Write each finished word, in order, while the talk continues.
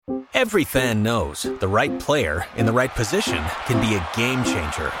Every fan knows the right player in the right position can be a game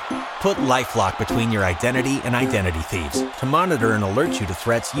changer. Put LifeLock between your identity and identity thieves to monitor and alert you to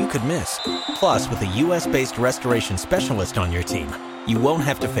threats you could miss. Plus, with a U.S.-based restoration specialist on your team, you won't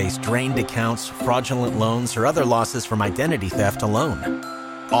have to face drained accounts, fraudulent loans, or other losses from identity theft alone.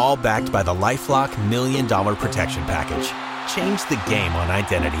 All backed by the LifeLock $1 Million Protection Package. Change the game on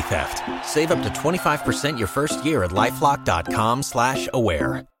identity theft. Save up to 25% your first year at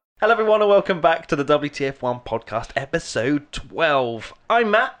LifeLock.com/aware. Hello everyone and welcome back to the WTF1 podcast, episode 12. I'm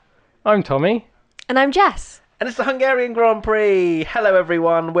Matt. I'm Tommy. And I'm Jess. And it's the Hungarian Grand Prix. Hello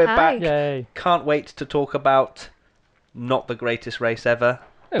everyone, we're Hi. back. Yay. Can't wait to talk about not the greatest race ever.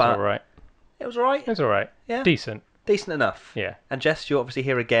 It was but alright. It was alright? It was alright. Yeah. Decent. Decent enough. Yeah. And Jess, you're obviously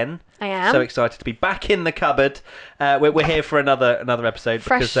here again. I am. So excited to be back in the cupboard. We're here for another episode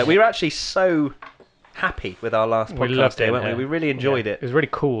Fresh. because we were actually so happy with our last We podcast loved here, it, weren't we? yeah. We really enjoyed Yeah. it. It was really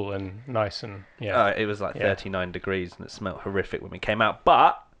cool and nice and It was like Yeah. 39 degrees and it smelled horrific when we came out,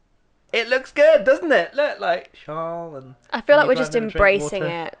 but it looks good, doesn't it? Look, like Charles and... I feel like me we're just driving a drink embracing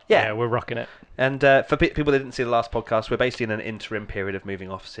water. it. Yeah. we're rocking it. And for people that didn't see the last podcast, we're basically in an interim period of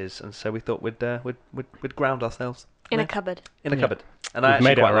moving offices, and so we thought we'd ground ourselves In a cupboard. in a Yeah. cupboard. And We've I actually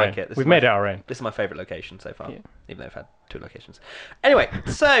made it quite our like own. it. This We've is my- made it our own. This is my favourite location so far, Yeah. even though I've had 2 locations. Anyway,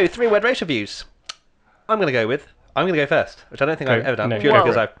 so 3-word race reviews. I'm going to go first, which I don't think I've ever done, no, purely go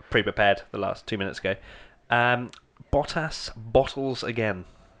because for I've pre-prepared the last 2 minutes ago. Bottas bottles again.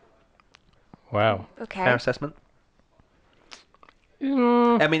 Wow. Okay. Fair assessment?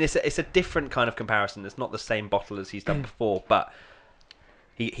 I mean, it's a different kind of comparison. It's not the same bottle as he's done before, but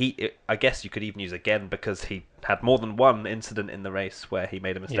I guess you could even use again because he had more than one incident in the race where he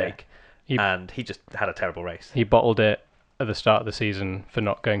made a mistake, and he just had a terrible race. He bottled it at the start of the season for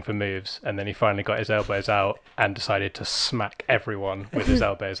not going for moves, and then he finally got his elbows out and decided to smack everyone with his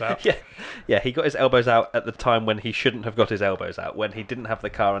elbows out. Yeah, he got his elbows out at the time when he shouldn't have got his elbows out, when he didn't have the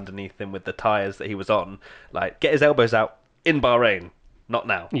car underneath him with the tyres that he was on. Like, get his elbows out in Bahrain, not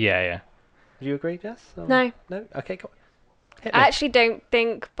now. Yeah. Do you agree, Jess? Or- No. No? Okay, go on. Hit me. I actually don't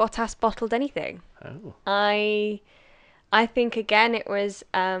think Bottas bottled anything. Oh. I think, again, it was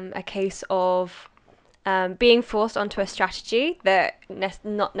a case of being forced onto a strategy that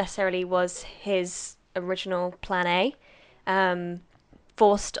not necessarily was his original plan A,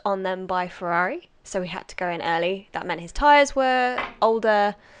 forced on them by Ferrari. So he had to go in early. That meant his tyres were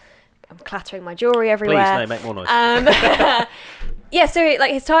older. I'm clattering my jewellery everywhere. Please, no, make more noise. Yeah, so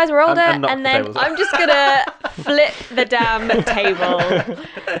like his tyres were older, and knock and the then tables. I'm just gonna flip the damn table.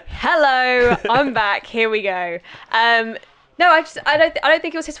 Hello, I'm back. Here we go. No, I don't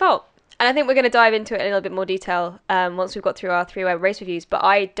think it was his fault, and I think we're gonna dive into it in a little bit more detail once we've got through our 3-word race reviews. But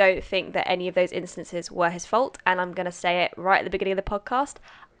I don't think that any of those instances were his fault, and I'm gonna say it right at the beginning of the podcast.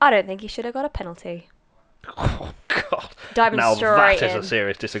 I don't think he should have got a penalty. Oh, God. Diving now straight that is in. a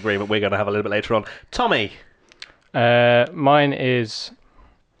serious disagreement we're going to have a little bit later on. Tommy. Mine is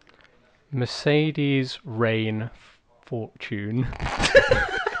Mercedes Rain Fortune.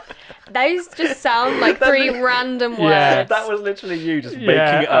 Those just sound like 3 random words. Yeah. That was literally you just making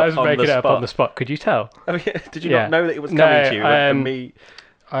Yeah, it up I was on making the it spot. up on the spot. Could you tell? I mean, did you Yeah. not know that it was coming to you? Like, for me...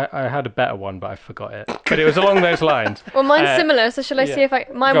 I had a better one, but I forgot it. But it was along those lines. Well, mine's similar, so shall I yeah. see if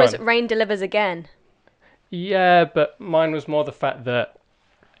mine Go was on. Rain delivers again. Yeah, but mine was more the fact that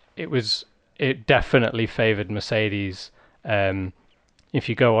it definitely favoured Mercedes. If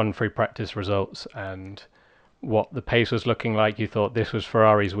you go on free practice results and what the pace was looking like, you thought this was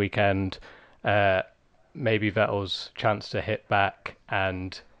Ferrari's weekend, maybe Vettel's chance to hit back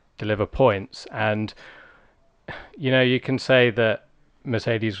and deliver points. And, you can say that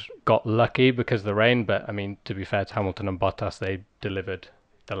Mercedes got lucky because of the rain, but I mean, to be fair to Hamilton and Bottas, they delivered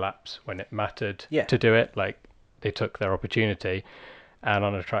the laps when it mattered to do it. Like, they took their opportunity, and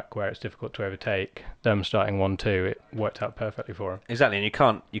on a track where it's difficult to overtake, them starting 1-2, it worked out perfectly for them. Exactly, and you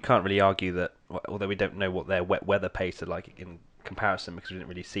can't really argue that, although we don't know what their wet weather pace are like in comparison because we didn't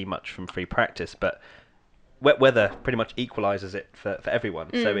really see much from free practice, but wet weather pretty much equalises it for everyone.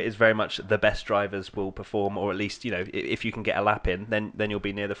 So it is very much the best drivers will perform, or at least, if you can get a lap in, then you'll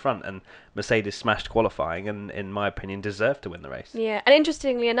be near the front. And Mercedes smashed qualifying and, in my opinion, deserved to win the race. Yeah, and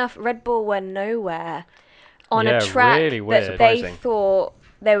interestingly enough, Red Bull were nowhere on Yeah, a track really that weird. they Surprising. thought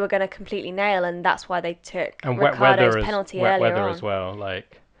they were going to completely nail, and that's why they took And wet Ricciardo's penalty wet earlier weather on. as well.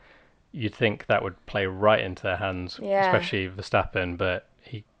 Like, you'd think that would play right into their hands, Yeah. especially Verstappen, but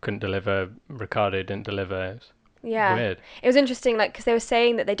he couldn't deliver. Ricciardo didn't deliver. Yeah. Weird. It was interesting, like, because they were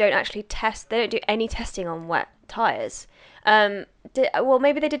saying that they don't do any testing on wet tyres.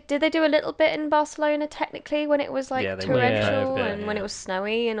 Maybe they did. Did they do a little bit in Barcelona technically when it was like Yeah, they might have torrential tried a bit, and when yeah. it was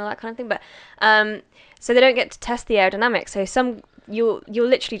snowy and all that kind of thing? But so they don't get to test the aerodynamics. So you'll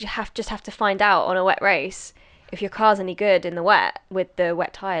literally just have to find out on a wet race if your car's any good in the wet with the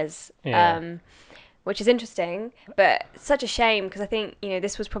wet tyres. Yeah. Which is interesting, but such a shame because I think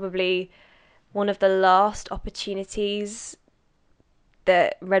this was probably one of the last opportunities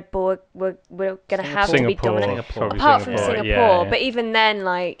that Red Bull were going to have to be dominant. Singapore. Apart from Singapore, yeah. but even then,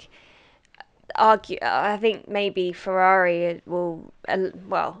 like, I think maybe Ferrari will,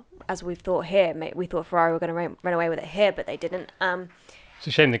 well, as we've thought here, we thought Ferrari were going to run away with it here, but they didn't. It's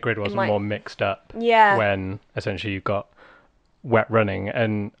a shame the grid wasn't more mixed up. Yeah. When essentially you've got wet running,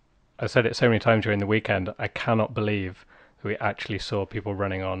 and I said it so many times during the weekend, I cannot believe that we actually saw people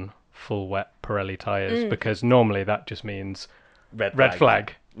running on full wet Pirelli tyres, because normally that just means red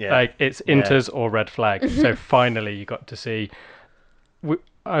flag. Yeah. Like it's inters or red flag. So finally you got to see.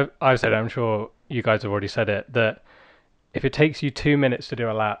 I've said, I'm sure you guys have already said it, that if it takes you 2 minutes to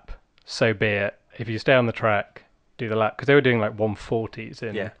do a lap, so be it. If you stay on the track, do the lap, because they were doing like 140s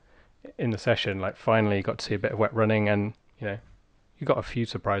in the session. Like finally you got to see a bit of wet running, and you got a few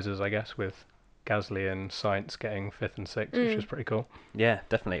surprises, I guess, with Gasly and Sainz getting 5th and 6th, which was pretty cool. Yeah,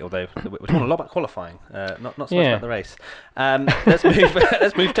 definitely. Although we're talking a lot about qualifying, not so much about the race. Let's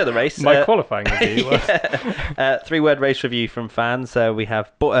move to the race. My qualifying review. Three-word race review from fans. We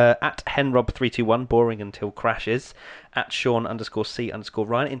have at henrob321, boring until crashes. At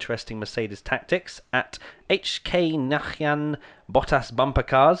Sean_C_Ryan, interesting Mercedes tactics. At HK Nachyan, Bottas bumper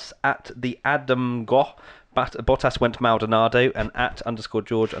cars. At the Adam Goh, Bottas went Maldonado, and at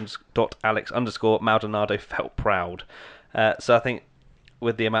 _George_Alex_ Maldonado felt proud. So I think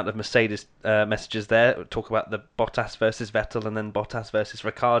with the amount of Mercedes messages there, talk about the Bottas versus Vettel and then Bottas versus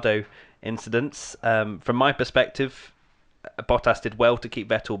Ricciardo incidents. From my perspective, Bottas did well to keep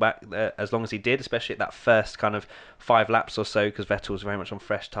Vettel back as long as he did, especially at that first kind of 5 laps or so, because Vettel was very much on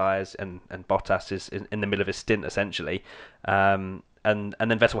fresh tyres and Bottas is in the middle of his stint essentially. And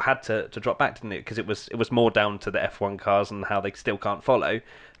then Vettel had to drop back, didn't it? Because it was more down to the F1 cars and how they still can't follow.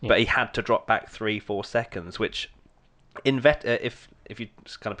 Yeah. But he had to drop back 3-4 seconds, which in if you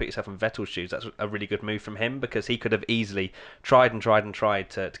just kind of put yourself in Vettel's shoes, that's a really good move from him, because he could have easily tried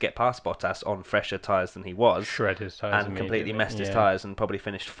to get past Bottas on fresher tyres than he was, shred his tyres and completely messed his tyres and probably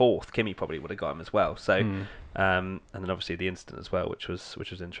finished 4th. Kimi probably would have got him as well. So, and then obviously the incident as well, which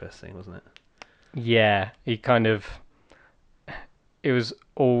was interesting, wasn't it? Yeah, he kind of. It was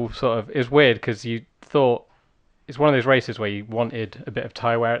all sort of. It was weird because you thought it's one of those races where you wanted a bit of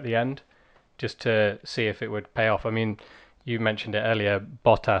tyre wear at the end, just to see if it would pay off. I mean, you mentioned it earlier,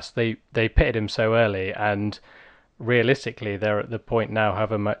 Bottas. They pitted him so early, and realistically, they're at the point now,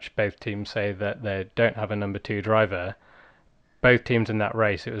 however much both teams say that they don't have a number 2 driver. Both teams in that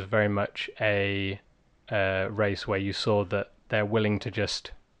race, it was very much a race where you saw that they're willing to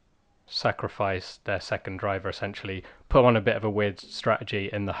just sacrifice their second driver, essentially put on a bit of a weird strategy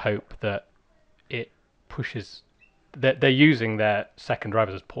in the hope that it pushes. They're using their second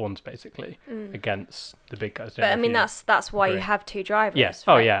drivers as pawns basically against the big guys. But I mean, that's why you have 2 drivers. Yes.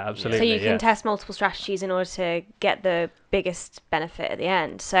 Right? Oh yeah, absolutely. So you can test multiple strategies in order to get the biggest benefit at the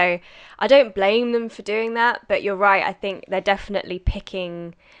end. So I don't blame them for doing that, but you're right. I think they're definitely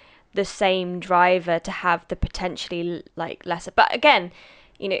picking the same driver to have the potentially like lesser. But again,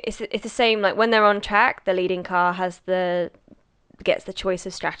 it's the same. Like when they're on track, the leading car gets the choice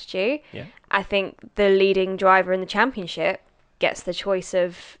of strategy. Yeah. I think the leading driver in the championship gets the choice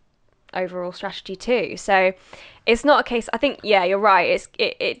of overall strategy too. So it's not a case. I think you're right.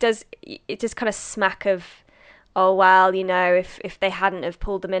 It does kind of smack of, oh well, if they hadn't have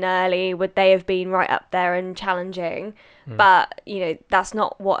pulled them in early, would they have been right up there and challenging? But that's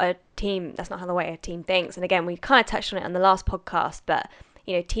not how the way a team thinks. And again, we kind of touched on it on the last podcast, but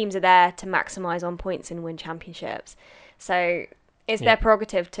teams are there to maximize on points and win championships. So it's their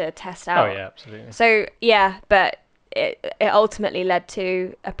prerogative to test out. Oh yeah, absolutely. So but it ultimately led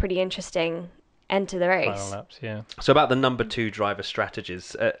to a pretty interesting end to the race. Final laps, yeah. So about the number 2 driver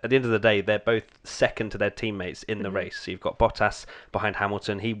strategies, at the end of the day, they're both second to their teammates in the race. So you've got Bottas behind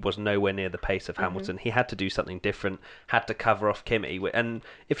Hamilton. He was nowhere near the pace of Hamilton. He had to do something different, had to cover off Kimi. And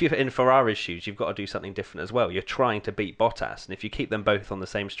if you're in Ferrari's shoes, you've got to do something different as well. You're trying to beat Bottas. And if you keep them both on the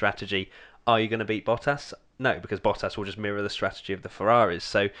same strategy, are you going to beat Bottas? No, because Bottas will just mirror the strategy of the Ferraris.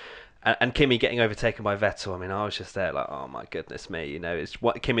 So And Kimi getting overtaken by Vettel. I mean, I was just there like, oh my goodness me, it's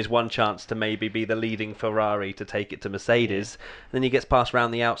what Kimi's one chance to maybe be the leading Ferrari to take it to Mercedes. And then he gets passed around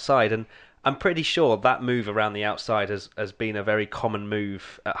the outside, and I'm pretty sure that move around the outside has been a very common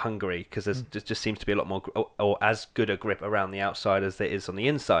move at Hungary, because there just seems to be a lot more or as good a grip around the outside as there is on the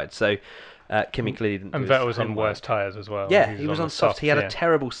inside. So Kimi clearly didn't. And Vettel was on worse tyres as well. Yeah, he was on soft. He had a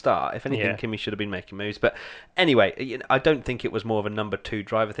terrible start. If anything, Kimi should have been making moves. But anyway, I don't think it was more of a number 2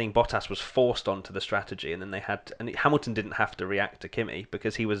 driver thing. Bottas was forced onto the strategy, and then Hamilton didn't have to react to Kimi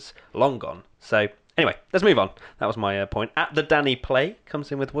because he was long gone. So anyway, let's move on. That was my point. At the Danny Play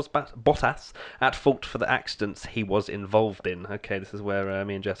comes in with, was Bottas at fault for the accidents he was involved in? Okay, this is where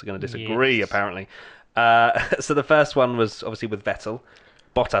me and Jess are going to disagree, apparently. So the first one was obviously with Vettel.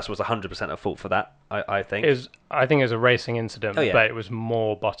 Bottas was 100% at fault for that, I think. I think it was a racing incident, but it was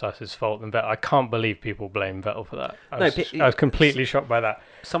more Bottas's fault than Vettel. I can't believe people blame Vettel for that. I was completely shocked by that.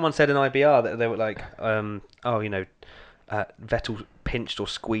 Someone said in IBR that they were like, Vettel pinched or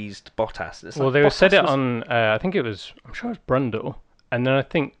squeezed Bottas. Well, they said it on, I'm sure it was Brundle, and then I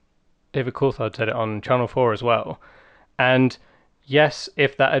think David Coulthard said it on Channel 4 as well. And yes,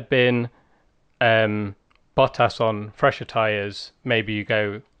 if that had been Bottas on fresher tyres, maybe you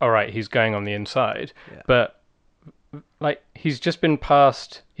go, all right, he's going on the inside. Yeah. But like, he's just been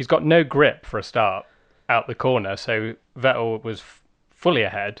passed, he's got no grip for a start out the corner, so Vettel was fully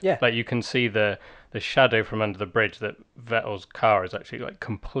ahead. Yeah. Like, you can see the shadow from under the bridge that Vettel's car is actually like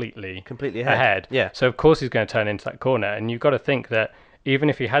completely ahead. Yeah. So of course he's going to turn into that corner, and you've got to think that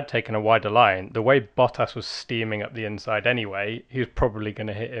even if he had taken a wider line, the way Bottas was steaming up the inside anyway, he was probably going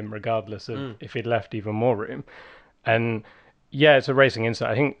to hit him regardless of if he'd left even more room. And yeah, it's a racing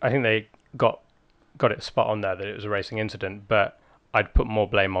incident. I think they got it spot on there that it was a racing incident, but I'd put more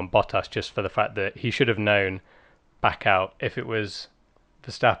blame on Bottas just for the fact that he should have known back out. If it was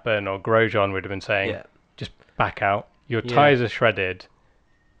Verstappen or Grosjean, would have been saying, just back out. Your tyres are shredded.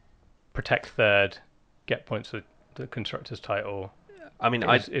 Protect third. Get points for the constructors' title. I mean,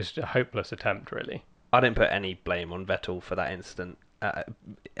 it's a hopeless attempt, really. I didn't put any blame on Vettel for that incident.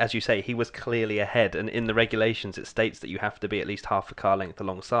 As you say, he was clearly ahead, and in the regulations it states that you have to be at least half a car length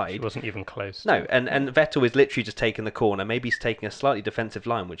alongside. He wasn't even close. No, and Vettel is literally just taking the corner. Maybe he's taking a slightly defensive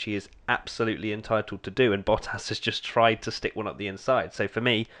line, which he is absolutely entitled to do, and Bottas has just tried to stick one up the inside. So for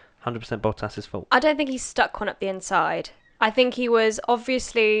me, 100% Bottas' fault. I don't think he stuck one up the inside. I think he was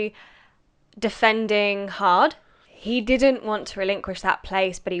obviously defending hard. He didn't want to relinquish that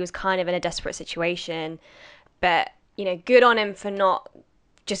place, but he was kind of in a desperate situation. But, good on him for not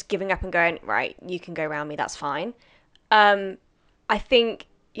just giving up and going, right, you can go around me, that's fine. I think,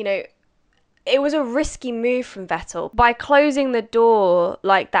 it was a risky move from Vettel. By closing the door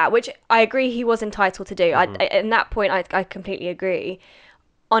like that, which I agree he was entitled to do. Mm-hmm. In that point, I completely agree.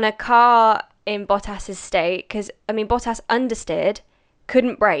 On a car in Bottas's state, because, Bottas understeered,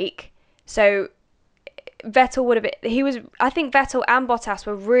 couldn't brake, so Vettel would have been... I think Vettel and Bottas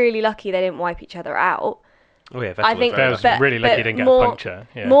were really lucky they didn't wipe each other out. Oh yeah, Vettel was really lucky he didn't get a puncture.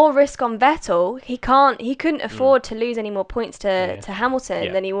 Yeah. More risk on Vettel. He couldn't afford to lose any more points to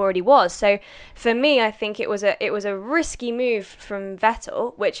Hamilton than he already was. So for me, I think it was a risky move from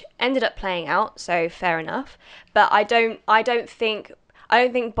Vettel, which ended up playing out. So fair enough. But I don't think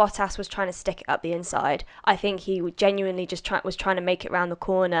Bottas was trying to stick it up the inside. I think he genuinely just was trying to make it round the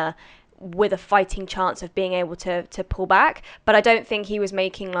corner with a fighting chance of being able to pull back. But I don't think he was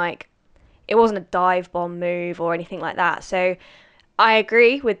making it wasn't a dive bomb move or anything like that. So I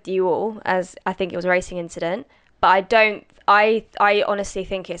agree with you all, as I think it was a racing incident, but I honestly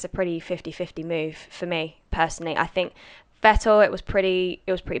think it's a pretty 50-50 move for me personally. I think Vettel, it was pretty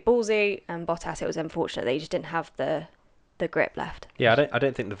ballsy, and Bottas, it was unfortunate that he just didn't have the grip left. Yeah, I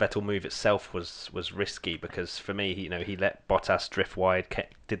don't think the Vettel move itself was risky, because for me, he let Bottas drift wide,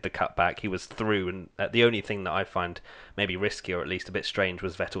 did the cutback, he was through, and the only thing that I find maybe risky or at least a bit strange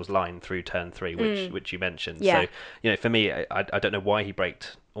was Vettel's line through turn 3, which you mentioned. Yeah. So for me, I don't know why he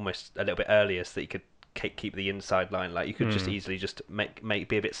braked almost a little bit earlier so that he could keep the inside line. Like, you could just easily just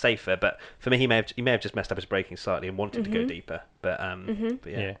be a bit safer. But for me, he may have just messed up his braking slightly and wanted to go deeper. But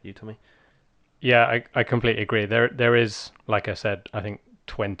you tell me. Yeah, I completely agree. There is, like I said, I think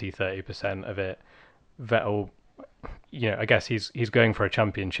 20-30% of it. Vettel, I guess he's going for a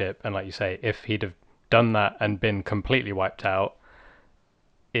championship, and like you say, if he'd have done that and been completely wiped out,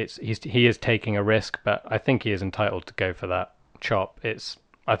 he is taking a risk, but I think he is entitled to go for that chop.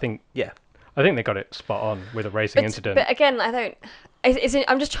 I think they got it spot on with a racing incident. But again,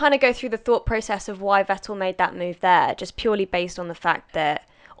 I'm just trying to go through the thought process of why Vettel made that move there, just purely based on the fact that,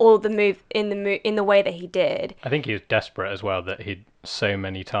 all the move in the way that he did. I think he was desperate as well that he'd so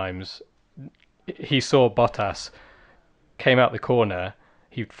many times he saw Bottas came out the corner.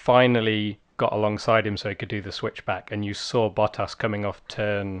 He finally got alongside him so he could do the switchback, and you saw Bottas coming off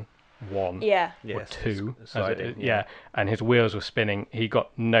turn 1 Yeah. or 2, sliding, yeah, and his wheels were spinning. He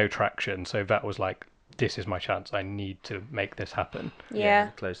got no traction, so that was like, this is my chance. I need to make this happen. Yeah.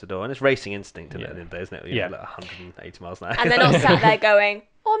 Close the door, and it's racing instinct at Yeah. the end of the day, isn't it? Yeah. Like 180 miles an hour. And they're not sat there going,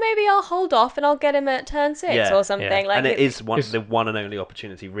 or maybe I'll hold off and I'll get him at turn 6 Yeah, or something. yeah. Like and it is it's- the one and only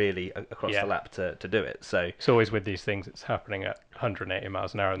opportunity really across Yeah. the lap to do it. So It's always with these things, it's happening at 180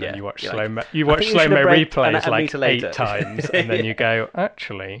 miles an hour, and then Yeah, you watch you're slow like, you I watch think you slow should mo have braked replays a like metre later. 8 times, and then Yeah. you go,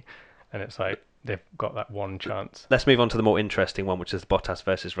 actually, and it's like they've got that one chance. let's move on to the more interesting one, which is Bottas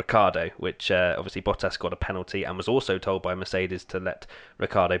versus Ricciardo, which obviously Bottas got a penalty and was also told by Mercedes to let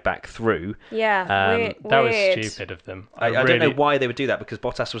Ricciardo back through. yeah, weird. That was stupid of them. I don't know why they would do that, because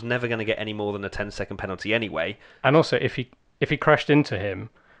Bottas was never going to get any more than a 10-second penalty anyway. And also, if he crashed into him,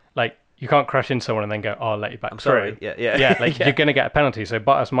 like, you can't crash into someone and then go, "Oh, I'll let you back I'm through." sorry. Yeah. Yeah, like Yeah. you're going to get a penalty, so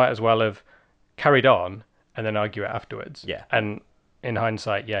Bottas might as well have carried on and then argue it afterwards. Yeah. And in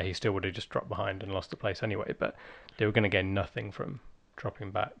hindsight, yeah, he still would have just dropped behind and lost the place anyway. But they were going to gain nothing from dropping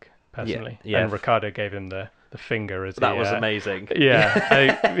back, personally. Yeah. And Ricciardo gave him the finger as That he, was amazing.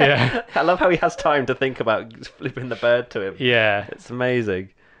 Yeah, yeah, I love how he has time to think about flipping the bird to him. yeah. It's amazing.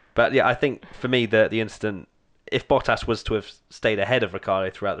 But yeah, I think for me the incident, if Bottas was to have stayed ahead of Ricciardo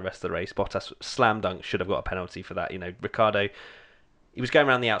throughout the rest of the race, Bottas slam dunk should have got a penalty for that. You know, Ricciardo, he was going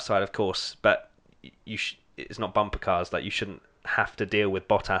around the outside, of course, but it's not bumper cars. Like, you shouldn't have to deal with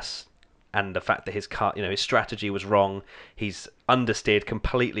Bottas and the fact that his car, his strategy was wrong. He's understeered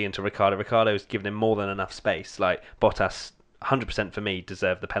completely into Ricciardo. Ricciardo's given him more than enough space. Like, Bottas, 100% for me,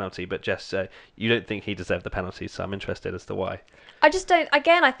 deserved the penalty, but Jess, you don't think he deserved the penalty, so I'm interested as to why. I just don't.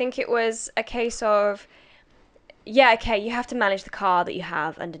 Again, I think it was a case of, yeah, okay, you have to manage the car that you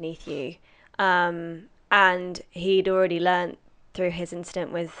have underneath you, and he'd already learnt through his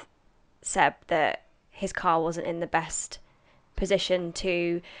incident with Seb that his car wasn't in the best position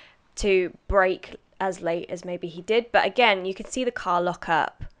to brake as late as maybe he did. But again, you could see the car lock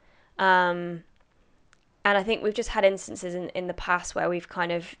up. And I think we've just had instances in the past where we've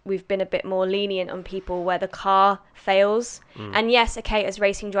been a bit more lenient on people where the car fails. And yes, okay, as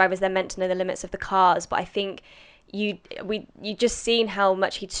racing drivers, they're meant to know the limits of the cars, but I think you just seen how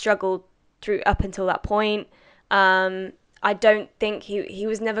much he'd struggled through up until that point. I don't think he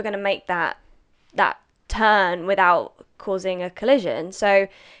was never going to make that turn without causing a collision. So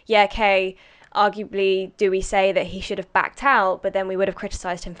yeah, okay, arguably, do we say that he should have backed out, but then we would have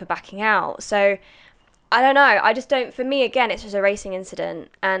criticised him for backing out. So I don't know. I just don't. For me, again, it's just a racing incident,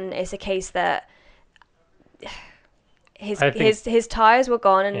 and it's a case that his tires were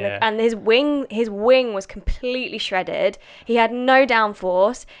gone, and and his wing was completely shredded. He had no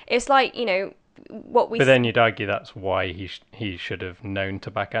downforce. It's like, what we. But then you'd argue that's why he should have known to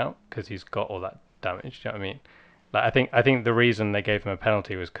back out, because he's got all that damage. Do you know what I mean? Like, I think the reason they gave him a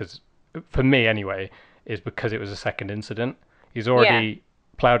penalty was because, for me anyway, is because it was a second incident. He's already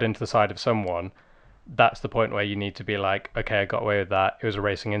ploughed into the side of someone. That's the point where you need to be like, okay, I got away with that. It was a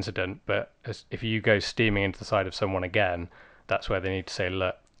racing incident. But if you go steaming into the side of someone again, that's where they need to say,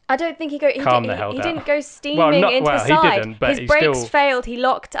 look, I don't think he calm the hell he down. didn't go steaming into the side. He didn't, but his he brakes still failed. He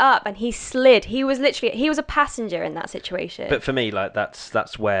locked up and he slid. He was a passenger in that situation. But for me, like,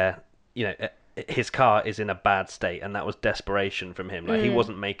 that's where, his car is in a bad state, and that was desperation from him. Like, he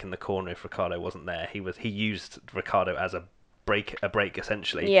wasn't making the corner if Ricciardo wasn't there. He used Ricciardo as a brake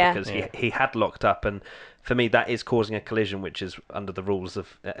essentially, because he had locked up, and for me that is causing a collision, which is under the rules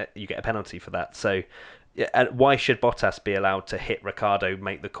of you get a penalty for that. So why should Bottas be allowed to hit Ricciardo,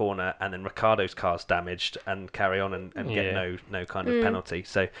 make the corner, and then Ricciardo's car's damaged and carry on and get no kind of penalty?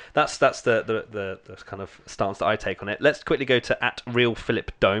 So that's the kind of stance that I take on it. Let's quickly go to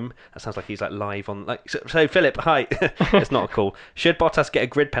 @RealPhilipDome. That sounds like he's like live on so Philip, hi. It's not cool. Should Bottas get a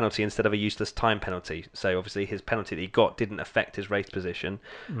grid penalty instead of a useless time penalty? So obviously his penalty that he got didn't affect his race position.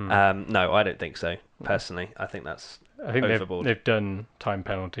 No, I don't think so. Personally, I think overboard. They've done time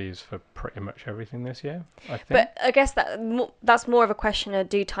penalties for pretty much everything this year, I think. But I guess that's more of a question of,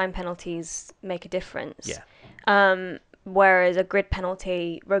 do time penalties make a difference? Yeah. Whereas a grid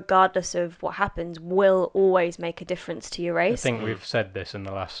penalty, regardless of what happens, will always make a difference to your race. I think we've said this in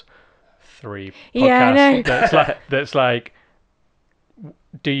the last 3 podcasts. Yeah, I know. That's like,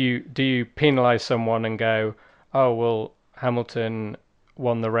 do you penalise someone and go, oh, well, Hamilton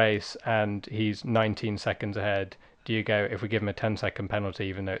won the race and he's 19 seconds ahead? Do you go, if we give him a 10-second penalty,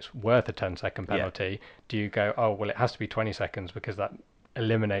 even though it's worth a 10-second penalty, do you go, oh, well, it has to be 20 seconds because that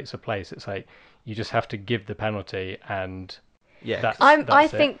eliminates a place. It's like you just have to give the penalty, and Yeah, I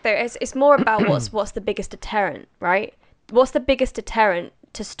think though it's more about what's the biggest deterrent, right? What's the biggest deterrent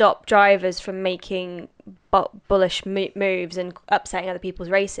to stop drivers from making bullish moves and upsetting other people's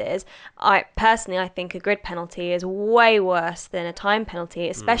races? I think a grid penalty is way worse than a time penalty,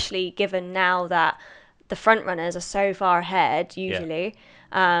 especially given now that the front runners are so far ahead usually.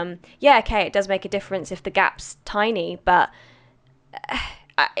 Okay, it does make a difference if the gap's tiny, but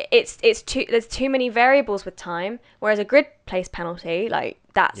there's too many variables with time, whereas a grid place penalty, like,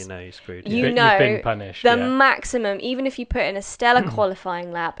 that's you're screwed. You've been punished, maximum. Even if you put in a stellar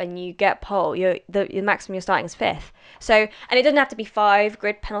qualifying lap and you get pole, the maximum you're starting is 5th. So, and it doesn't have to be 5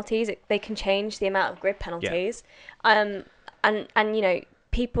 grid penalties. They can change the amount of grid penalties. And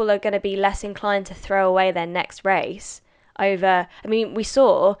people are going to be less inclined to throw away their next race over. I mean, we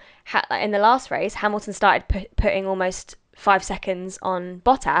saw in the last race, Hamilton started putting almost 5 seconds on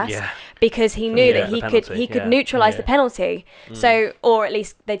Bottas because he knew that he could neutralise the penalty. So, or at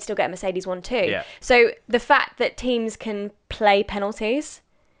least they'd still get a Mercedes 1-2. So the fact that teams can play penalties,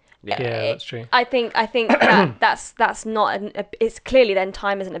 that's true. I think that's not it's clearly then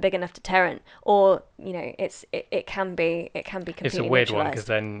time isn't a big enough deterrent, or it can be completely It's a weird one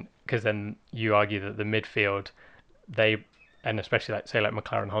neutralised. because then you argue that the midfield, and especially like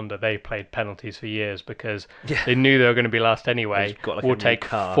McLaren Honda, they played penalties for years because they knew they were going to be last anyway. We'll take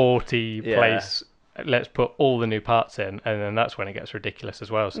 40 place. Let's put all the new parts in, and then that's when it gets ridiculous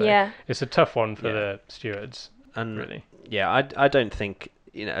as well. So it's a tough one for the stewards. And really, I don't think,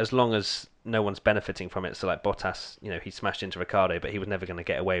 as long as no one's benefiting from it. So like Bottas, he smashed into Ricciardo, but he was never going to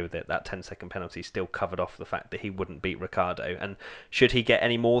get away with it. That 10-second penalty still covered off the fact that he wouldn't beat Ricciardo. And should he get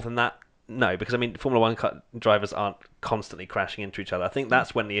any more than that? No, because Formula 1 drivers aren't constantly crashing into each other. I think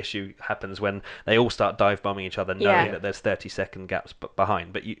that's when the issue happens, when they all start dive bombing each other, knowing that there's 30-second gaps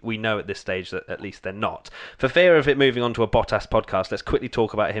behind. But we know at this stage that at least they're not. For fear of it moving on to a Bottas podcast, let's quickly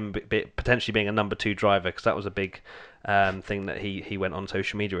talk about him potentially being a number 2 driver, because that was a big thing that he went on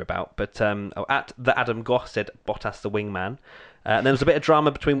social media about. But at the Adam Goff said Bottas the wingman. And there was a bit of drama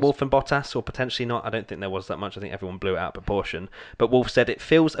between Wolf and Bottas, or potentially not. I don't think there was that much. I think everyone blew it out of proportion. But Wolf said it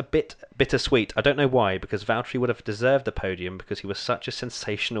feels a bit bittersweet. I don't know why, because Valtteri would have deserved the podium because he was such a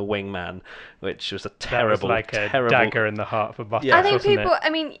sensational wingman, which was a terrible, that was like a dagger in the heart for Bottas. I think people.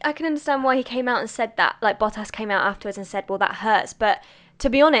 I mean, I can understand why he came out and said that. Like, Bottas came out afterwards and said, "Well, that hurts." But to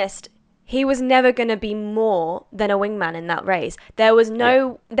be honest, he was never going to be more than a wingman in that race. There was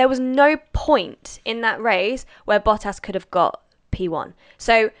no point in that race where Bottas could have got P1.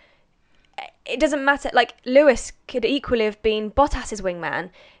 So it doesn't matter. Like, Lewis could equally have been Bottas's wingman.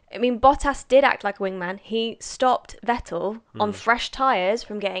 I mean, Bottas did act like a wingman. He stopped Vettel on fresh tyres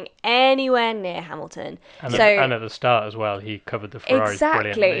from getting anywhere near Hamilton. And at the start as well, he covered the Ferraris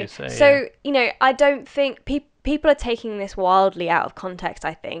brilliantly. So I don't think people are taking this wildly out of context,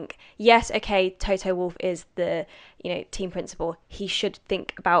 I think. Yes, okay, Toto Wolff is the team principal. He should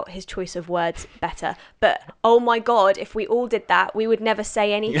think about his choice of words better. But oh my God, if we all did that, we would never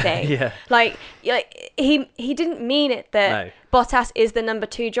say anything. Like he didn't mean it that Bottas is the number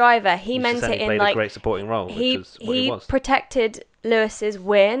 2 driver. He meant it in like a great supporting role. He protected Lewis's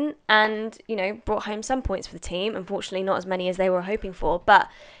win and brought home some points for the team. Unfortunately, not as many as they were hoping for. But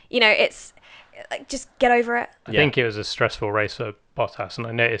it's like, just get over it. I think it was a stressful race for Bottas, and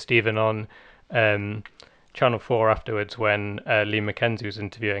I noticed even on Channel 4 afterwards when Lee Mackenzie was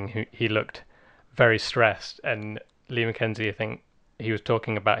interviewing, he looked very stressed, and Lee Mackenzie, I think he was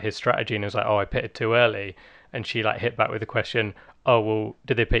talking about his strategy, and he was like, I pitted too early, and she like hit back with the question, well,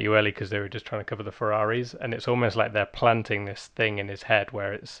 did they pit you early because they were just trying to cover the Ferraris? And it's almost like they're planting this thing in his head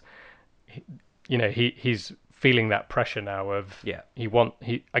where it's, he's feeling that pressure now of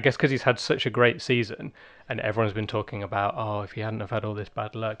I guess because he's had such a great season and everyone's been talking about if he hadn't have had all this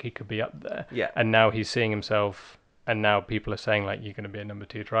bad luck he could be up there, and now he's seeing himself, and now people are saying like, you're going to be a number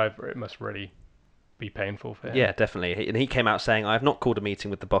 2 driver. It must really be painful for him. Yeah, definitely. And he came out saying, I have not called a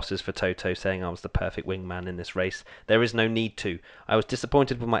meeting with the bosses for Toto saying I was the perfect wingman in this race. There is no need to. I was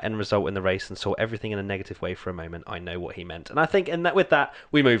disappointed with my end result in the race and saw everything in a negative way for a moment. I know what he meant. And I think with that,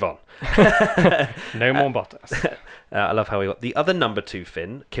 we move on. No more Bottas. I love how we got the other number 2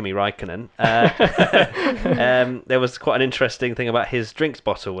 Finn, Kimi Räikkönen. There was quite an interesting thing about his drinks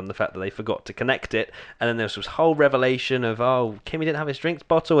bottle and the fact that they forgot to connect it. And then there was this whole revelation of, Kimi didn't have his drinks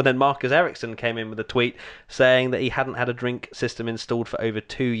bottle. And then Marcus Ericsson came in with a tweet saying that he hadn't had a drink system installed for over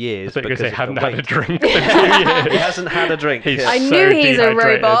 2 years. Because they hadn't had a drink for 2 years. He hasn't had a drink. I knew he's a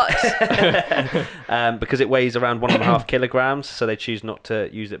robot. Because it weighs around 1.5 kilograms, so they choose not to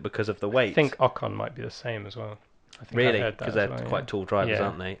use it because of the weight. I think Ocon might be the same as well. I think I Really, heard that because as they're well, quite yeah. tall drivers, Yeah.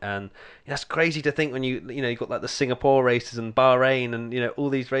 aren't they? And that's crazy to think when you've got like the Singapore races and Bahrain and all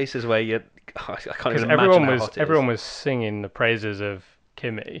these races where I can't Because even imagine how hot it is. everyone was singing the praises of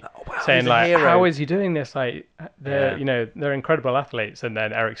Kimi, Oh, wow, saying he's a like, hero. "How is he doing this? Like, they're they're incredible athletes." And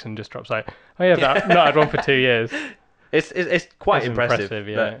then Ericsson just drops like, "Oh yeah, but I've not had one for 2 years." It's quite It's impressive.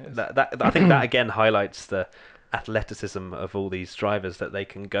 yeah. That I think that again highlights the athleticism of all these drivers, that they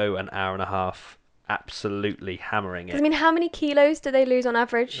can go an hour and a half absolutely hammering it. I mean, how many kilos do they lose on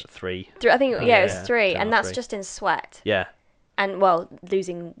average? 3. I think it was yeah, 3, 2 and or that's 3. just in sweat. Yeah. And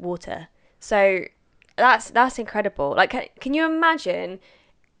losing water. So that's incredible. Like, can you imagine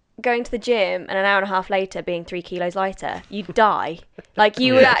going to the gym and an hour and a half later being 3 kilos lighter? You'd die. Like,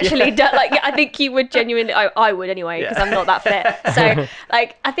 you would actually die. Like, I think you would genuinely. I would anyway, because I'm not that fit. So,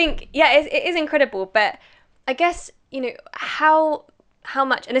 like, I think it is incredible. But I guess how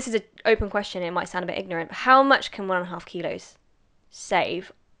much, and this is an open question, it might sound a bit ignorant, but how much can 1.5 kilos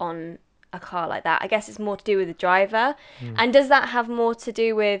save on a car like that? I guess it's more to do with the driver. And does that have more to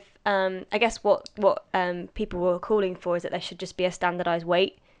do with I guess what people were calling for is that there should just be a standardized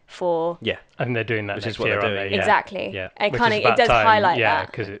weight for and they're doing that Which next is what year, they're aren't doing, they? exactly. Yeah. It Which kind is of, it about does time, highlight yeah,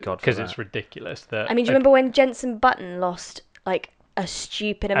 that. because it's ridiculous that. I mean, do you remember when Jenson Button lost like a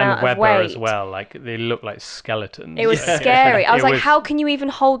stupid amount and of Webber weight as well? Like, they look like skeletons. It was scary. I was It like, how can you even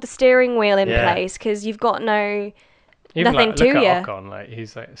hold the steering wheel in Yeah. place? Because you've got Even nothing like, to look you. at Ocon, like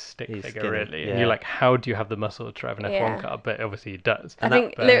he's like a stick He's figure, skinny, really. yeah. And you're like, how do you have the muscle to drive an F1 Yeah. car? But obviously he does. I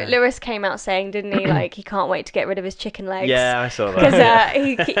think Lewis came out saying, didn't he, like he can't wait to get rid of his chicken legs. Yeah, I saw that.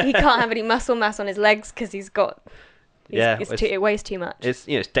 Because he can't have any muscle mass on his legs because it weighs too much.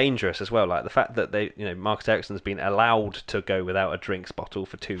 It's dangerous as well. Like the fact that Marcus Ericsson's been allowed to go without a drinks bottle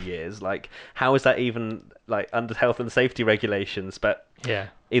for 2 years. Like, how is that even like under health and safety regulations? But Yeah.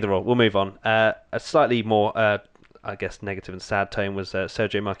 either or, we'll move on. A slightly more, I guess, negative and sad tone was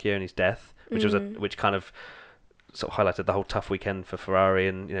Sergio Marchionne's death, which kind of sort of highlighted the whole tough weekend for Ferrari,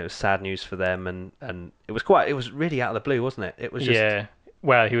 and it was sad news for them, and it was really out of the blue, wasn't it? It was just Yeah.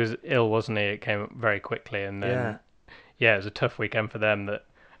 Well, he was ill, wasn't he? It came up very quickly, and then it was a tough weekend for them. That,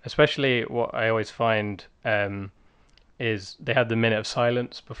 especially, what I always find is they had the minute of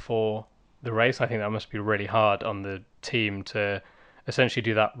silence before the race. I think that must be really hard on the team to essentially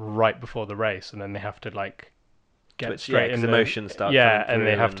do that right before the race, and then they have to like get straight in. Emotions start. And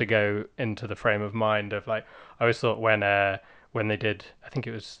they have to go into the frame of mind of like. I always thought when they did, I think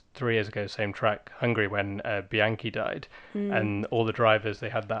it was 3 years ago, same track, Hungary, when Bianchi died, and all the drivers, they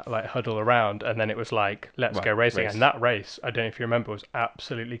had that like huddle around, and then it was like, let's go racing. And that race, I don't know if you remember, was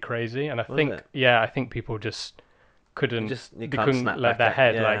absolutely crazy. And I think people just couldn't let their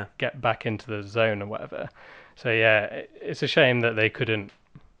head like get back into the zone or whatever. So it's a shame that they couldn't.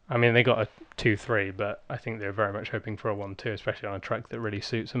 I mean, they got a 2-3, but I think they're very much hoping for a 1-2, especially on a track that really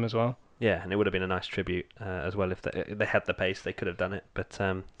suits them as well. Yeah, and it would have been a nice tribute as well if they had the pace. They could have done it, but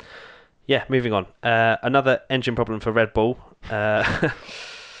moving on. Another engine problem for Red Bull.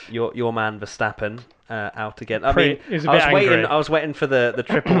 Your man Verstappen out again. I was waiting for the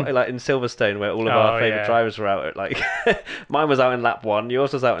triple like in Silverstone where all of our favourite drivers were out. Like mine was out in lap 1,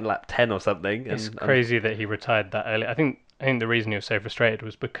 yours was out in lap 10 or something. It's crazy that he retired that early. I think the reason he was so frustrated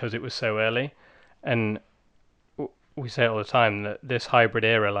was because it was so early, and we say it all the time that this hybrid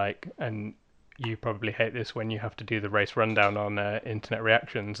era, like, and you probably hate this when you have to do the race rundown on internet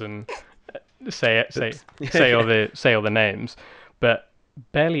reactions and say all the names, but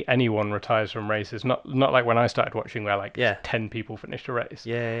barely anyone retires from races. Not like when I started watching, where like 10 people finished a race.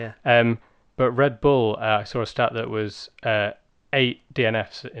 But Red Bull, I saw a stat that was 8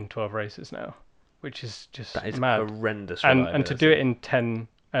 DNFs in 12 races now, which is just that is mad. Horrendous. And to do it in 10,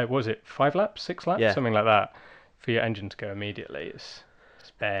 what was it 5 laps, 6 laps, something like that, for your engine to go immediately, it's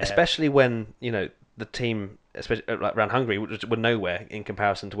bad. Especially when the team, especially like around Hungary, were nowhere in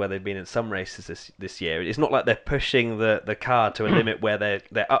comparison to where they've been in some races this year. It's not like they're pushing the car to a limit where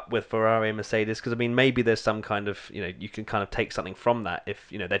they're up with Ferrari and Mercedes. Because I mean, maybe there's some kind of you can kind of take something from that if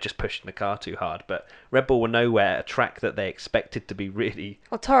they're just pushing the car too hard. But Red Bull were nowhere, a track that they expected to be really.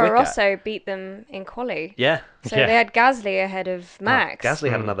 Well, Toro Rosso beat them in quali. Yeah. So they had Gasly ahead of Max.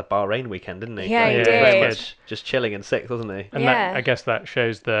 Gasly had another Bahrain weekend, didn't he? Yeah, he did. Very much just chilling in 6th, wasn't he? And I guess that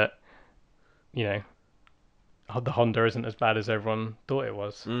shows that the Honda isn't as bad as everyone thought it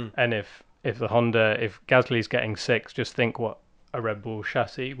was. And if Gasly's getting 6, just think what a Red Bull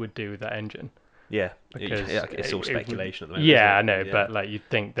chassis would do with that engine. Yeah, because it's all speculation at the moment. Yeah, I know, but like you'd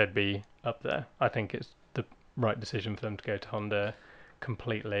think they'd be up there. I think it's the right decision for them to go to Honda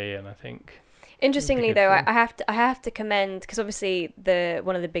completely, and I think Interestingly, good though, fun. I have to commend, because obviously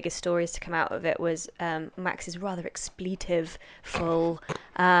one of the biggest stories to come out of it was Max's rather expletive-full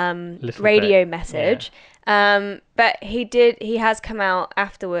radio bit, message. But he has come out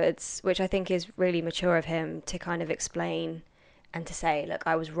afterwards, which I think is really mature of him, to kind of explain and to say, look,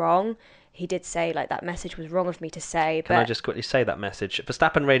 I was wrong. He did say, like, that message was wrong of me to say. Can I just quickly say that message?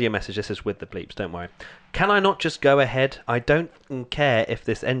 Verstappen radio message, this is with the bleeps, don't worry. Can I not just go ahead? I don't care if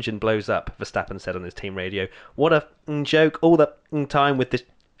this engine blows up, Verstappen said on his team radio. What a joke all the time with this.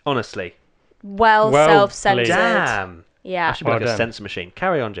 Honestly. Well self-censored. Damn. Yeah. I should be like a censor machine.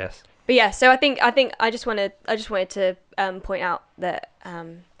 Carry on, Jess. But yeah, so I think I just wanted to point out that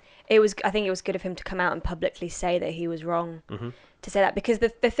it was good of him to come out and publicly say that he was wrong. Mm-hmm. To say that, because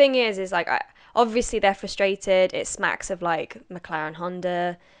the thing is like, obviously they're frustrated. It smacks of like McLaren,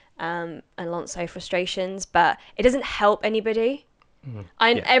 Honda, Alonso frustrations, but it doesn't help anybody.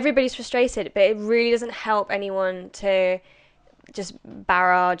 Everybody's frustrated, but it really doesn't help anyone to just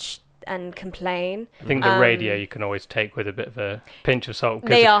barrage and complain. I think the radio you can always take with a bit of a pinch of salt.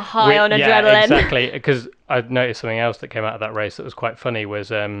 They are high on adrenaline. Yeah, exactly. Because I noticed something else that came out of that race that was quite funny was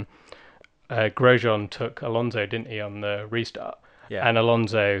Grosjean took Alonso, didn't he, on the restart? Yeah. And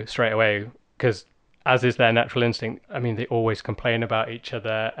Alonso straight away, because as is their natural instinct, I mean, they always complain about each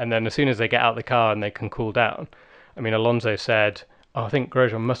other. And then as soon as they get out of the car and they can cool down, I mean, Alonso said, I think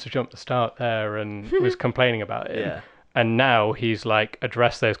Grosjean must have jumped the start there and was complaining about it. Yeah. And now he's like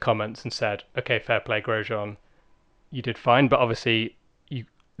addressed those comments and said, okay, fair play, Grosjean, you did fine. But obviously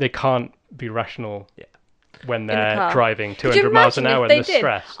they can't be rational when they're driving 200 miles an hour and they're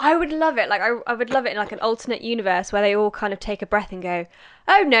stressed. I would love it. Like I would love it in like an alternate universe where they all kind of take a breath and go,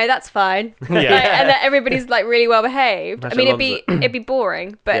 "Oh no, that's fine," and then everybody's like really well behaved. I mean, it'd be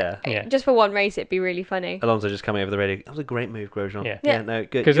boring, but just for one race, it'd be really funny. Alonso just coming over the radio. That was a great move, Grosjean. Yeah. No,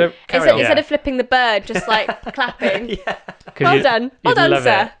 good. Instead of flipping the bird, just like clapping. Well done,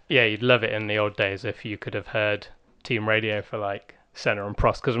 sir. You'd love it in the old days if you could have heard team radio for like Senna and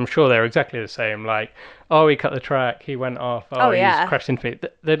Prost, because I'm sure they're exactly the same. Like, oh, he cut the track, he went off, he's crashed into me.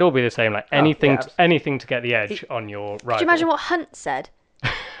 They'd all be the same. Like anything to get the edge on your rival. Could you imagine what Hunt said?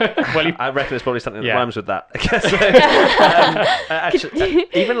 Well, I reckon it's probably something that rhymes with that. Actually,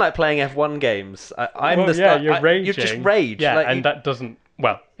 even like playing F1 games, you're raging. You just rage. Yeah, like, and that doesn't.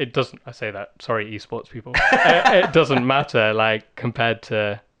 Well, it doesn't. I say that. Sorry, esports people. It doesn't matter. Like compared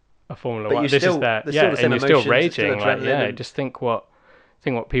to a Formula One, this is that. Yeah, and you're still raging. Just think what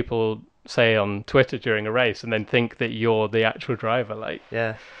people say on Twitter during a race, and then think that you're the actual driver. Like,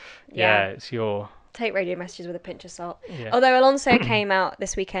 it's your. Take radio messages with a pinch of salt. Yeah. Although Alonso came out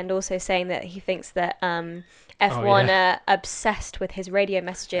this weekend also saying that he thinks that F1 are obsessed with his radio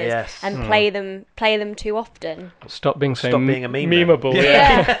messages and play them too often. Stop being being a meme. memeable.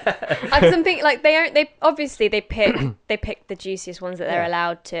 Because I'm thinking like they obviously pick the juiciest ones that they're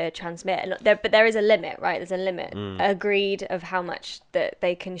allowed to transmit, but there is a limit, right? There's a limit agreed of how much that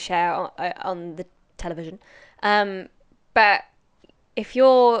they can share on the television, but if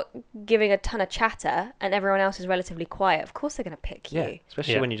you're giving a ton of chatter and everyone else is relatively quiet, of course they're going to pick you.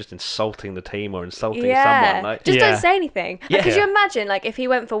 Especially when you're just insulting the team or insulting someone. Like, just don't say anything. Like, could you imagine, like, if he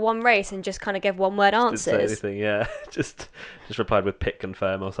went for one race and just kind of gave one-word answers? Didn't say anything, just replied with "pit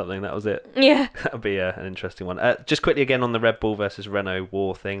confirm" or something. That was it. Yeah. That would be an interesting one. Just quickly again on the Red Bull versus Renault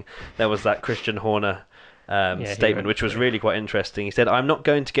war thing, there was that Christian Horner statement, which was really quite interesting. He said, "I'm not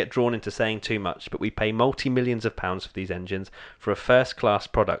going to get drawn into saying too much, but we pay multi-millions of pounds for these engines for a first-class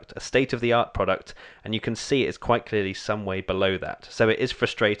product, a state-of-the-art product, and you can see it is quite clearly some way below that. So it is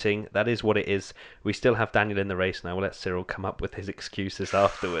frustrating. That is what it is. We still have Daniel in the race now. We'll let Cyril come up with his excuses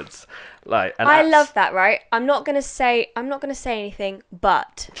afterwards." Like, and I love that, right? I'm not gonna say anything,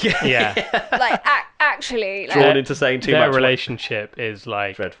 but like actually, like, drawn into saying too much. Their relationship is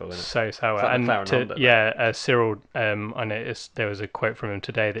like dreadful, isn't it? So sour. Like and Honda, Cyril, I noticed there was a quote from him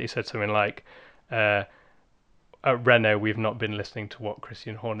today that he said something like, "At Renault, we've not been listening to what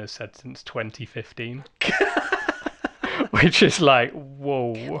Christian Horner said since 2015," which is like,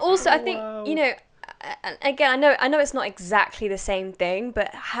 whoa. Also, I think again, I know it's not exactly the same thing,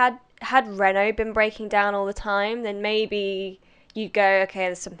 but had Renault been breaking down all the time, then maybe you'd go, okay,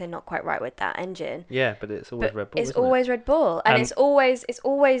 there's something not quite right with that engine. Yeah, but it's always Red Bull. It's always Red Bull, and it's always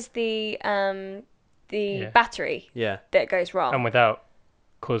the battery that goes wrong. And without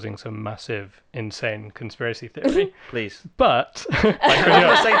causing some massive, insane conspiracy theory, please. But I'm not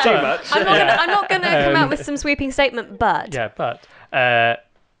going to say too much. I'm not going to come out with some sweeping statement, but I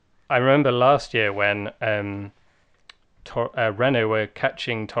remember last year when Renault were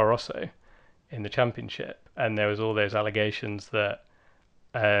catching Toro Rosso in the championship, and there was all those allegations that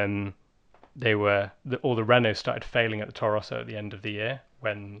all the Renault started failing at the Toro Rosso at the end of the year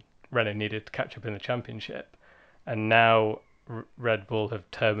when Renault needed to catch up in the championship, and now Red Bull have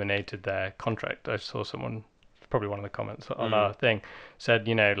terminated their contract. I saw someone, probably one of the comments on our thing, said,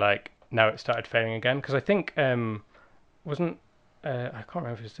 like now it started failing again, because I think wasn't I can't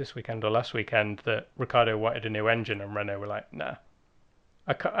remember if it was this weekend or last weekend that Ricciardo wanted a new engine and Renault were like, nah.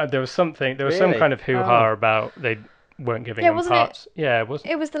 There was some kind of hoo-ha about they weren't giving them parts. It was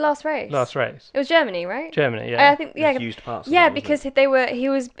the last race. It was Germany, right? Germany, yeah. I think used parts. Yeah, because he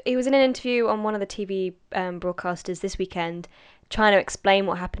was in an interview on one of the TV broadcasters this weekend trying to explain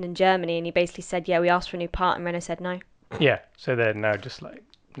what happened in Germany, and he basically said, we asked for a new part and Renault said no. Yeah, so they're now just like,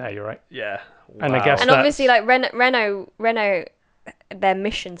 no, you're right. Yeah. Wow. And I guess obviously like Renault their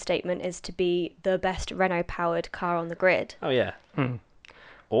mission statement is to be the best Renault powered car on the grid. Oh yeah.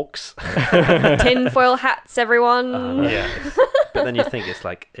 Orcs. Tinfoil hats, everyone. Yeah. But then you think it's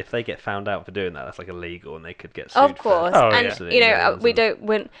like, if they get found out for doing that, that's like illegal and they could get sued. Of course. And we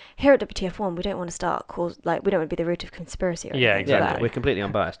don't here at WTF1 we don't want to start we don't want to be the root of conspiracy or anything. Yeah, exactly. Yeah, we're completely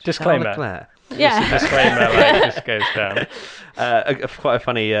unbiased. Disclaimer. Yeah. Disclaimer, this goes down. Quite a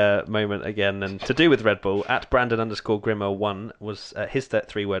funny moment again, and to do with Red Bull, at Brandon_Grimmer1 was his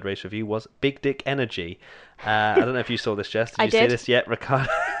 3-word race review was Big Dick Energy. I don't know if you saw this, Jess. Did you see this yet? Ricciardo.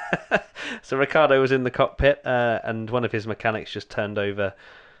 So Ricciardo was in the cockpit, and one of his mechanics just turned over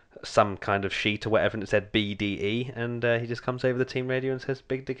some kind of sheet or whatever, and it said BDE, and he just comes over the team radio and says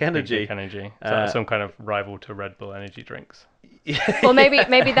Big Dick Energy. Big Dick Energy. Is that some kind of rival to Red Bull energy drinks? Or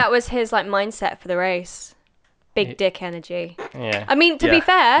maybe that was his like mindset for the race. Big dick energy. Yeah. I mean, to be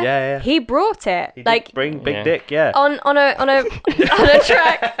fair, he brought it. He like did bring big dick, yeah. On a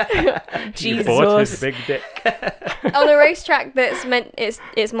track. He bought his big dick. On a racetrack that's meant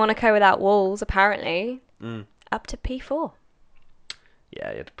it's Monaco without walls, apparently. Up to P4.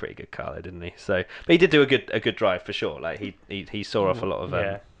 Yeah, he had a pretty good car there, didn't he? So, but he did do a good drive for sure. Like he saw off a lot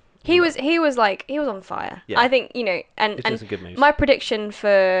of. He was on fire. Yeah. I think and some good moves. My prediction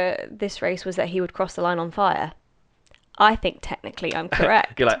for this race was that he would cross the line on fire. I think technically I'm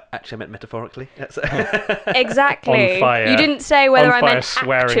correct. You're like, actually I meant metaphorically. Exactly. On fire. You didn't say whether I meant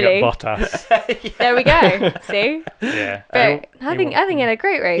swearing actually. At Bottas. There we go. See? Yeah. But I think he had a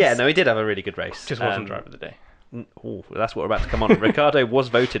great race. Yeah, no, he did have a really good race. Just wasn't driver of the day. That's what we're about to come on. Ricardo was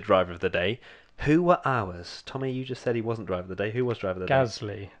voted driver of the day. Who were ours? Tommy, you just said he wasn't driver of the day. Who was driver of the day?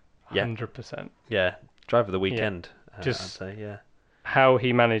 Gasly. 100%. Yeah, driver of the weekend. Just I'd say, yeah. How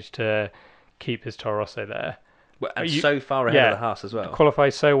he managed to keep his Toro Rosso there. Well, and so far ahead of the Haas as well.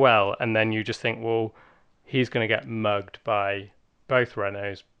 Qualifies so well, and then you just think, well, he's going to get mugged by both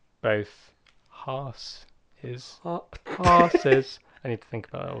Renaults, both Haases. I need to think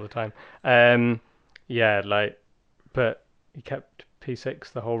about it all the time. But he kept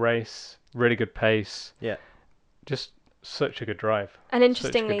P6 the whole race. Really good pace. Yeah. Just such a good drive. And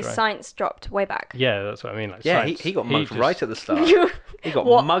interestingly, Sainz dropped way back. Yeah, that's what I mean. Like, yeah, Sainz, he got mugged right at the start. He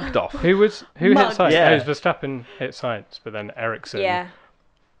got mugged off. Who hit Sainz? Yeah. It was Verstappen hit Sainz, but then Ericsson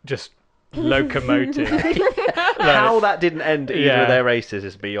just locomotive. How that didn't end either of their races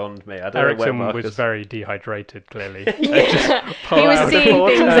is beyond me. I don't Ericsson know was very dehydrated, clearly. He was seeing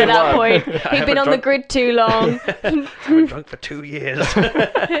things at that point. He'd been on the grid too long. I haven't drunk for 2 years.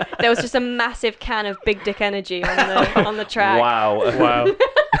 There was just a massive can of Big Dick Energy on the track. Wow.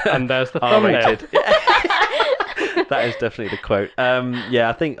 And there's the thumbnail. That is definitely the quote.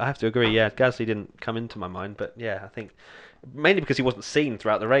 I think I have to agree. Yeah, Gasly didn't come into my mind, but yeah, I think mainly because he wasn't seen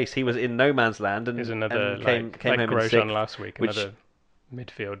throughout the race. He was in no man's land, and came home in Grosjean last week, another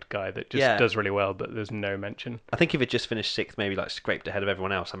midfield guy that just does really well, but there's no mention. I think if he'd just finished sixth, maybe like scraped ahead of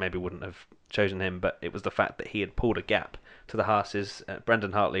everyone else, I maybe wouldn't have chosen him. But it was the fact that he had pulled a gap to the Haas's.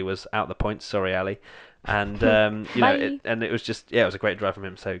 Brendan Hartley was out the points. Sorry, Ali. And it was just it was a great drive from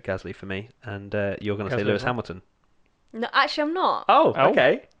him. So Gasly for me, and you're going to say Lewis Hamilton. No, actually, I'm not. Oh,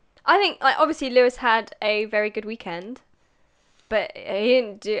 okay. I think obviously Lewis had a very good weekend, but he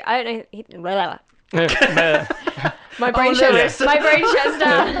didn't do. I don't know. My brain shuts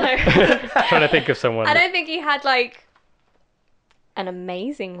down. Trying to think of someone. I don't think he had like an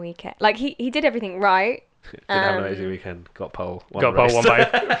amazing weekend. Like he did everything right. Didn't have an amazing weekend. Got pole. Got pole one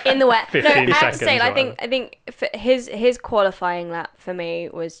by in the wet. 15 I have seconds. to say, I think for his qualifying lap for me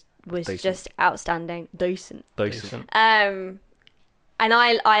was just outstanding, decent. And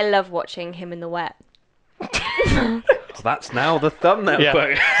I love watching him in the wet. So that's now the thumbnail.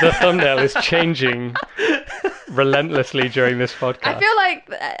 Yeah, the thumbnail is changing relentlessly during this podcast. I feel like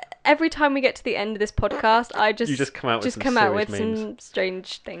every time we get to the end of this podcast, I just come out with some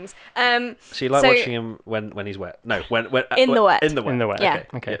strange things. So you like watching him when he's wet? No, when in the wet. In the wet. In the wet. Yeah.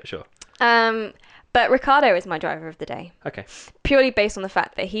 Okay. Sure. But Ricciardo is my driver of the day, Okay. purely based on the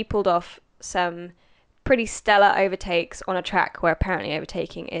fact that he pulled off some pretty stellar overtakes on a track where apparently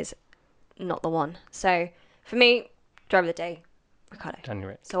overtaking is not the one. So for me, driver of the day, Ricciardo.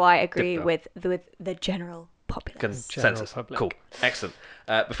 January. So I agree Good with the general populace. Consensus. public. Cool. Excellent.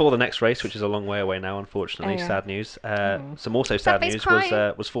 Before the next race, which is a long way away now, unfortunately, Oh, yeah. sad news. Some also sad face news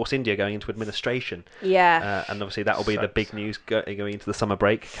crying. was Force India going into administration. Yeah. And obviously that will be the Sucks. big news going into the summer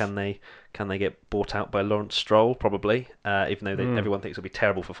break. Can they get bought out by Lawrence Stroll? Probably. Even though everyone thinks it'll be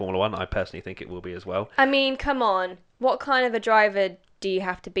terrible for Formula One, I personally think it will be as well. I mean, come on. What kind of a driver do you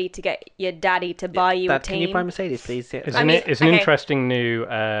have to be to get your daddy to buy you a Dad, team? can you buy Mercedes, please? Yeah. It's I an, mean, it's an okay. interesting new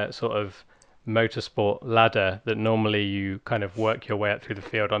sort of motorsport ladder that normally you kind of work your way up through the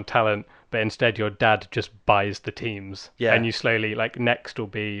field on talent, but instead your dad just buys the teams. Yeah. And you slowly, like, next will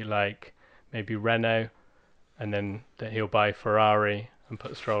be like maybe Renault, and then he'll buy Ferrari and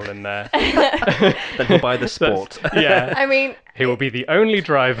put Stroll in there. Then he'll buy the sport. Yeah. I mean, He will be the only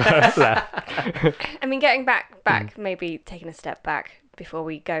driver left. I mean, getting back, maybe taking a step back before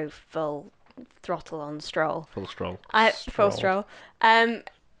we go full throttle on Stroll. Full Stroll. Full Stroll.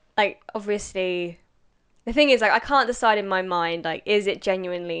 Like, obviously, the thing is, like, I can't decide in my mind, like, is it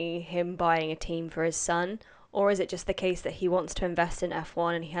genuinely him buying a team for his son, or is it just the case that he wants to invest in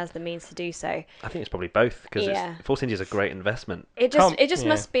F1 and he has the means to do so? I think it's probably both because Yeah. Force India is a great investment. It just yeah.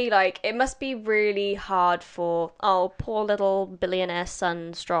 must be like, it must be really hard for poor little billionaire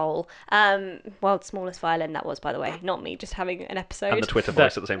son Stroll. World's smallest violin, that was, by the way, not me just having an episode. And the Twitter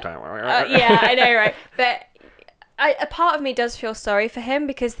voice at the same time. Yeah, I know, right? But a part of me does feel sorry for him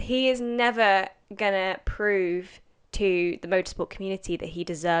because he is never gonna prove to the motorsport community that he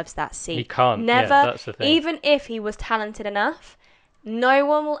deserves that seat. He can't. Never. Yeah, that's the thing. Even if he was talented enough, no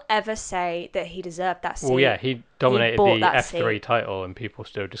one will ever say that he deserved that seat. Well, yeah, he dominated bought the that F3 seat. title, and people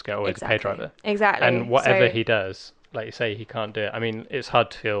still just get away with the pay driver. Exactly. And whatever So- he does, like you say, he can't do it. I mean, it's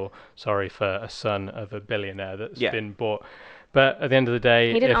hard to feel sorry for a son of a billionaire that's been bought. But at the end of the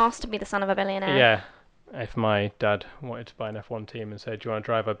day, He didn't ask to be the son of a billionaire. Yeah. If my dad wanted to buy an F1 team and said, "Do you want to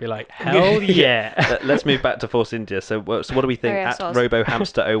drive?" I'd be like, "Hell yeah!" Let's move back to Force India. So what do we think yeah, at soz.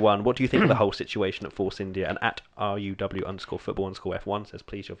 RoboHamster01? What do you think of the whole situation at Force India? And at RUW_football_F1 says,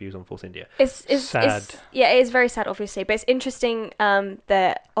 please, your views on Force India. It's Sad. Yeah, it is very sad, obviously. But it's interesting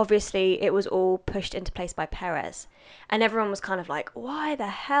that obviously it was all pushed into place by Perez. And everyone was kind of like, why the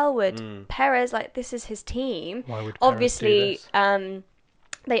hell would Perez, like, this is his team. Why would Perez Obviously, do this?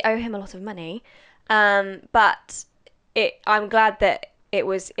 they owe him a lot of money. But I'm glad that it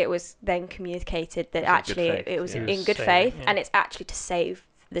was then communicated that actually good faith, it was yeah. in good Saving, faith, yeah. and it's actually to save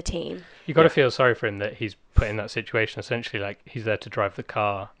the team. You got to feel sorry for him that he's put in that situation. Essentially, like, he's there to drive the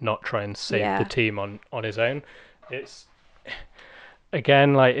car, not try and save Yeah. the team on his own. It's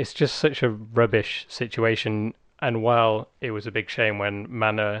again, like, it's just such a rubbish situation. And while it was a big shame when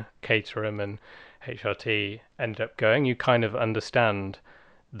Manor, Caterham, and HRT ended up going, you kind of understand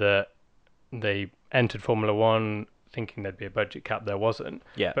that they entered Formula One thinking there'd be a budget cap. There wasn't.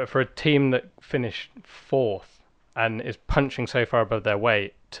 Yeah. But for a team that finished fourth and is punching so far above their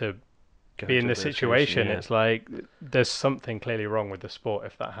weight to Go be in into this situation, yeah. it's like there's something clearly wrong with the sport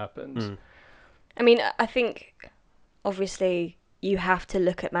if that happens. I mean, I think obviously you have to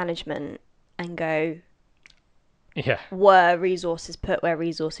look at management and go, Yeah. were resources put where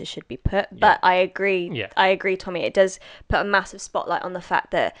resources should be put? But I agree. Yeah. I agree, Tommy. It does put a massive spotlight on the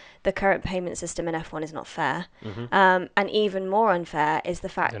fact that the current payment system in F1 is not fair. And even more unfair is the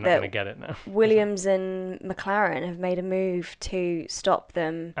fact They're not going to that get it now. Williams and McLaren have made a move to stop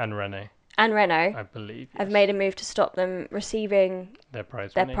them, And Renault, and Renault I believe, have yes. made a move to stop them receiving their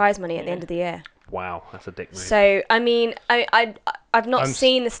prize their money. prize money at the Yeah. end of the year. Wow, that's a dick move. So, I mean, I've not I'm s-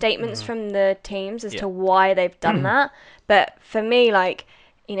 seen the statements from the teams as Yeah. to why they've done that, but for me, like,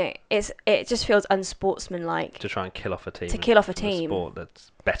 you know, it just feels unsportsmanlike, to try and kill off a team. To kill off a in team. sport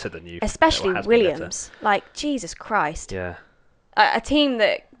that's better than you. especially or has been better. Williams. Like, Jesus Christ, Yeah. a team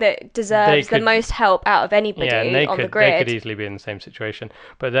that deserves the could- most help out of anybody Yeah, and they on the could they could grid. easily be in the same situation.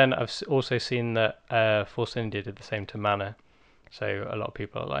 But then I've also seen that Force India did the same to Manor. So a lot of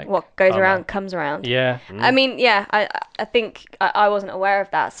people are like, What goes karma. around comes around. Yeah, I mean, yeah, I think I wasn't aware of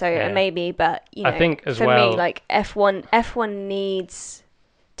that, so Yeah. maybe, but you know, I think as for well- me, like F1 needs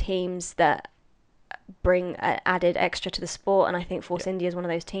teams that bring added extra to the sport, and I think Force India is one of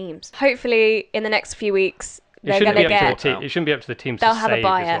those teams. Hopefully, in the next few weeks, it they're shouldn't going be to up to get. the it shouldn't be up to the teams They'll to have a save. Is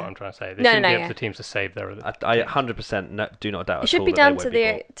buyer. what I'm trying to say. They No, shouldn't no, be yeah. up to the teams to save their. I 100% do not doubt It at should all be that down they to won't be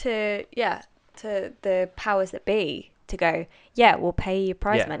the bought. to the powers that be to go, yeah, we'll pay you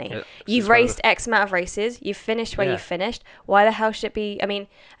prize money. Yeah, You've raced X amount of races. You've finished where you've finished. Why the hell should it be? I mean,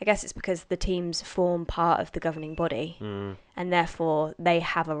 I guess it's because the teams form part of the governing body, and therefore they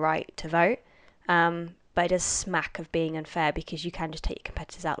have a right to vote. But it does smack of being unfair because you can just take your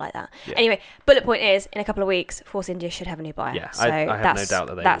competitors out like that. Yeah. Anyway, bullet point is, in a couple of weeks, Force India should have a new buyer. Yeah, so I have no doubt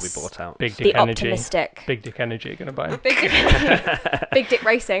that they will be bought out. Big Dick Energy. Optimistic. Big Dick Energy are going to buy them. Big Dick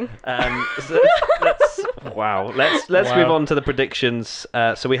Racing. Let's move on to the predictions.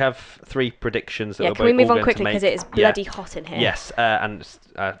 So we have 3 predictions that we're both can we move all on going quickly to because it is bloody hot in here. Yes, and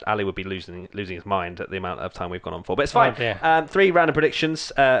Ali would be losing his mind at the amount of time we've gone on for, but it's fine. 3 random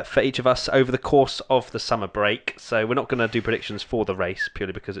predictions for each of us over the course of the summer break. So we're not going to do predictions for the race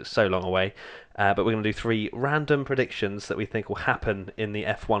purely because it's so long away. But we're going to do 3 random predictions that we think will happen in the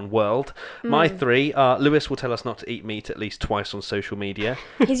F1 world. My 3 are: Lewis will tell us not to eat meat at least twice on social media.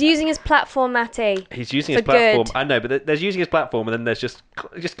 He's using his platform, Matty. He's using his platform. I know, but there's using his platform, and then there's just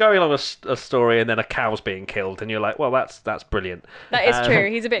going along a story, and then a cow's being killed, and you're like, well, that's brilliant. That is true.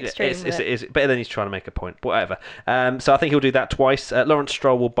 He's a bit extreme. It is better than he's trying to make a point. But whatever. So I think he'll do that twice. Lawrence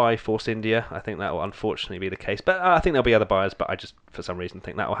Stroll will buy Force India. I think that will unfortunately be the case, but I think there'll be other buyers. But I just, for some reason,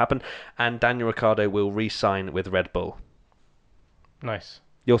 think that will happen. And Daniel Ricciardo will re-sign with Red Bull. Nice.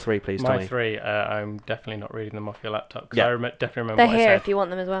 Your 3, please, Tommy. My 3, I'm definitely not reading them off your laptop because I definitely remember They're what here I said. if you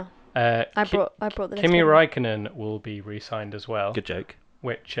want them as well. I brought the list. Kimi Räikkönen will be re-signed as well. Good joke.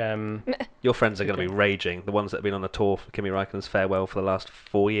 Which your friends are going to be raging. The ones that have been on the tour for Kimi Räikkönen's farewell for the last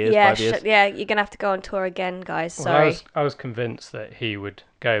 4 years, 5 years. Yeah, you're going to have to go on tour again, guys. Well, sorry. I was convinced that he would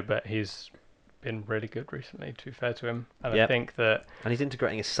go, but he's been really good recently, to be fair to him. And I think that... And he's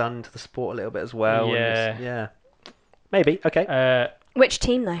integrating his son into the sport a little bit as well. Yeah. Maybe. Okay. Which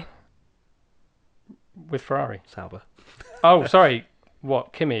team, though? With Ferrari. Sauber. Oh, sorry.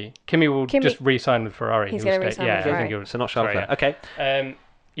 What? Kimi will just re-sign with Ferrari. He's going to re-sign with Ferrari. I think so not Charles Leclerc. Okay. And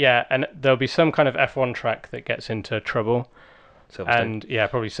there'll be some kind of F1 track that gets into trouble. And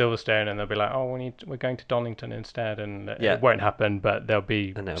probably Silverstone, and they'll be like, oh, we're going to Donington instead, and it won't happen, but there'll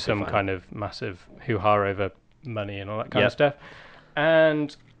be some kind of massive hoo-ha over money and all that kind of stuff.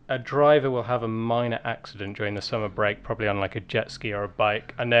 And a driver will have a minor accident during the summer break, probably on like a jet ski or a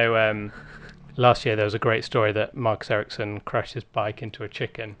bike. I know last year there was a great story that Marcus Ericsson crashed his bike into a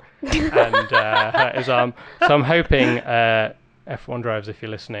chicken and hurt his arm. So I'm hoping F1 drivers, if you're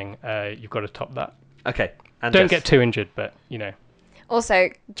listening, you've got to top that. Okay. And don't get too injured, but you know. Also,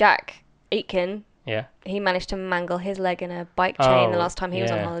 Jack Aitken. Yeah. He managed to mangle his leg in a bike chain the last time he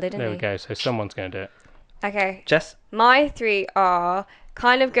was on holiday, didn't he? There we go. So someone's going to do it. Okay. Jess? My 3 are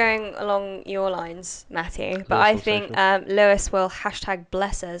kind of going along your lines, Matty, but I think Lewis will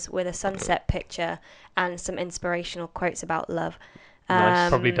 #bless us with a sunset picture and some inspirational quotes about love. Nice.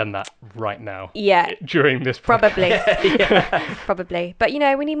 Probably done that right now. Yeah. During this Probably. Probably. But,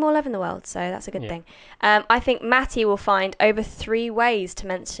 we need more love in the world, so that's a good thing. I think Matty will find over 3 ways to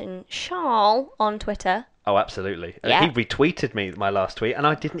mention Charles on Twitter. Oh, absolutely. Yeah. He retweeted me my last tweet, and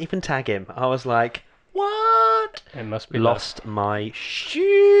I didn't even tag him. I was like, what? It must be lost my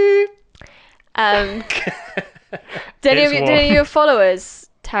shoe. Do any of your followers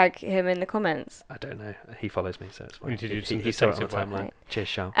tag him in the comments? I don't know. He follows me, so it's fine. He saw it on the timeline. Right. Cheers,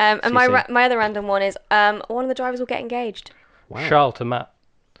 Charles. And my other random one is one of the drivers will get engaged. Wow. Charles to Matt.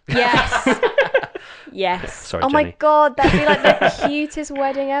 Yes. Yes. Sorry, oh Jenny. my God, that'd be like the cutest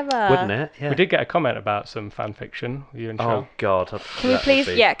wedding ever. Wouldn't it? Yeah. We did get a comment about some fan fiction with you and Charles. Oh God. Can you please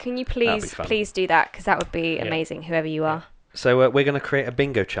do that, because that would be amazing, whoever you are. So we're going to create a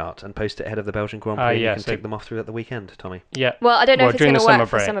bingo chart and post it ahead of the Belgian Grand Prix. You can take them off through at the weekend, Tommy. Yeah. Well, I don't know if it's going to work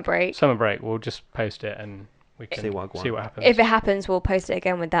for summer break. Summer break, we'll just post it and we can see what happens. If it happens, we'll post it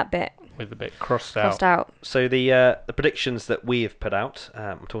again with that bit. With the bit crossed out. So the predictions that we have put out,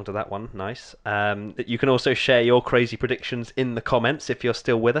 I'm talking to that one, nice. You can also share your crazy predictions in the comments if you're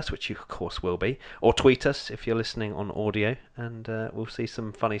still with us, which you of course will be, or tweet us if you're listening on audio, and we'll see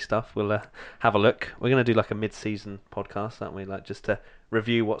some funny stuff. We'll have a look. We're going to do like a mid-season podcast, aren't we? Like just to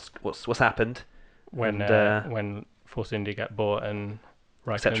review what's happened when Force India get bought and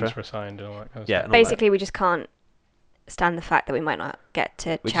Raikkonen's resigned and all that kind of stuff. Basically, we just can't stand the fact that we might not get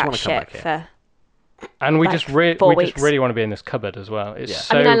to chat shit for. And we just really want to be in this cupboard as well. It's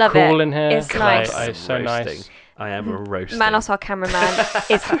so cool in here. It's nice. It's so nice. I am roasting. Manos, our cameraman,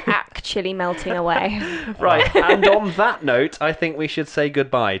 is actually melting away. Right, and on that note, I think we should say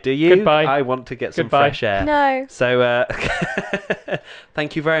goodbye. Do you? Goodbye. I want to get some fresh air. No. So,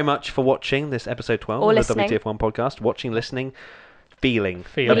 thank you very much for watching this episode 12 of the WTF1 podcast. Watching, listening, feeling.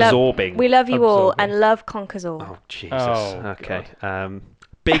 Absorbing. We love you all, and love conquers all. Oh, Jesus. Okay.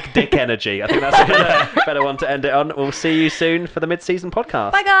 big dick energy. I think that's a better one to end it on. We'll see you soon for the mid-season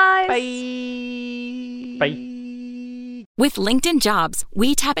podcast. Bye, guys. Bye. With LinkedIn Jobs,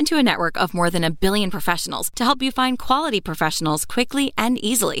 we tap into a network of more than 1 billion professionals to help you find quality professionals quickly and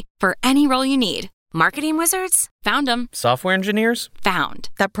easily for any role you need. Marketing wizards? Found them. Software engineers? Found.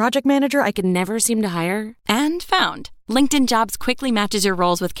 That project manager I could never seem to hire? And found. LinkedIn Jobs quickly matches your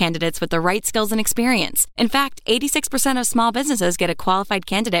roles with candidates with the right skills and experience. In fact, 86% of small businesses get a qualified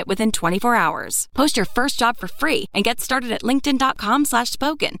candidate within 24 hours. Post your first job for free and get started at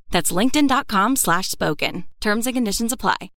linkedin.com/spoken. That's linkedin.com/spoken. Terms and conditions apply.